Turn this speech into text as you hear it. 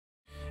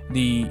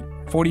The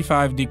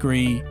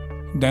 45-degree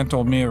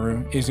dental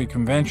mirror is a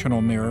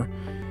conventional mirror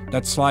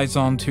that slides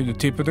onto the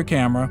tip of the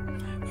camera.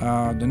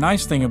 The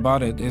nice thing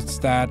about it is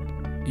that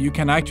you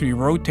can actually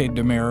rotate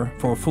the mirror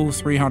for a full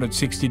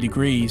 360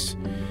 degrees,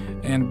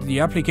 and the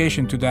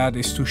application to that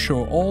is to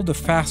show all the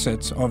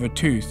facets of a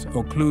tooth,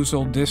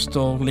 occlusal,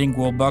 distal,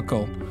 lingual,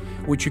 buccal,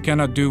 which you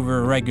cannot do with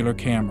a regular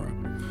camera.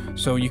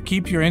 So you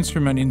keep your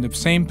instrument in the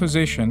same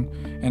position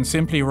and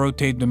simply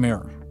rotate the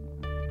mirror.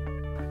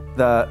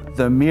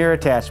 The mirror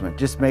attachment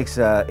just makes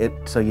it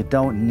so you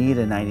don't need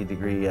a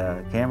 90-degree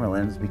camera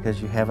lens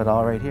because you have it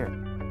all right here.